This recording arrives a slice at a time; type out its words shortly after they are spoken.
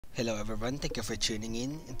Hello everyone, thank you for tuning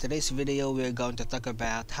in. In today's video, we're going to talk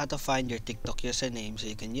about how to find your TikTok username so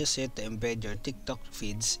you can use it to embed your TikTok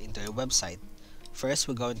feeds into your website. First,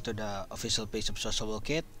 we're going to the official page of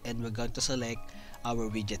SociableKIT and we're going to select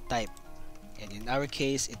our widget type. And in our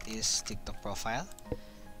case, it is TikTok profile.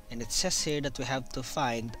 And it says here that we have to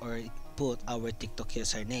find or put our TikTok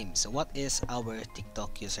username. So what is our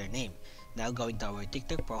TikTok username? Now going to our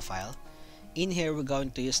TikTok profile. In here, we're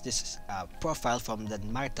going to use this profile from the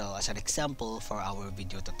Martel as an example for our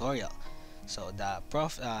video tutorial. So the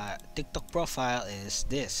TikTok profile is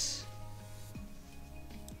this.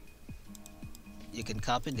 You can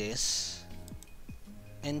copy this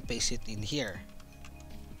and paste it in here.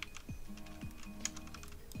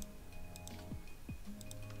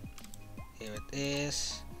 Here it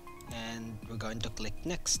is, and we're going to click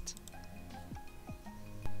next.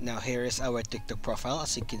 Now here is our TikTok profile.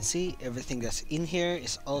 As you can see, everything that's in here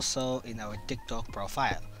is also in our TikTok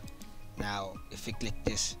profile. Now if we click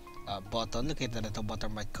this button located at the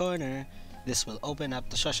bottom right corner, this will open up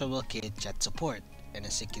the SociableKIT chat support. And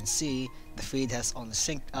as you can see, the feed has only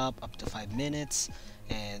synced up to 5 minutes,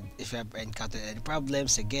 and if you have encountered any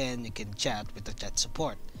problems, again you can chat with the chat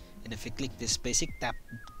support. And if you click this basic tab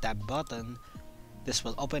button, this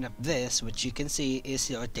will open up this, which you can see is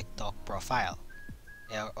your TikTok profile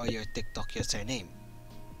or your TikTok username.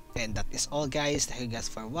 And that is all guys. Thank you guys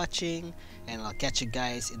for watching, and I'll catch you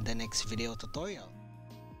guys in the next video tutorial.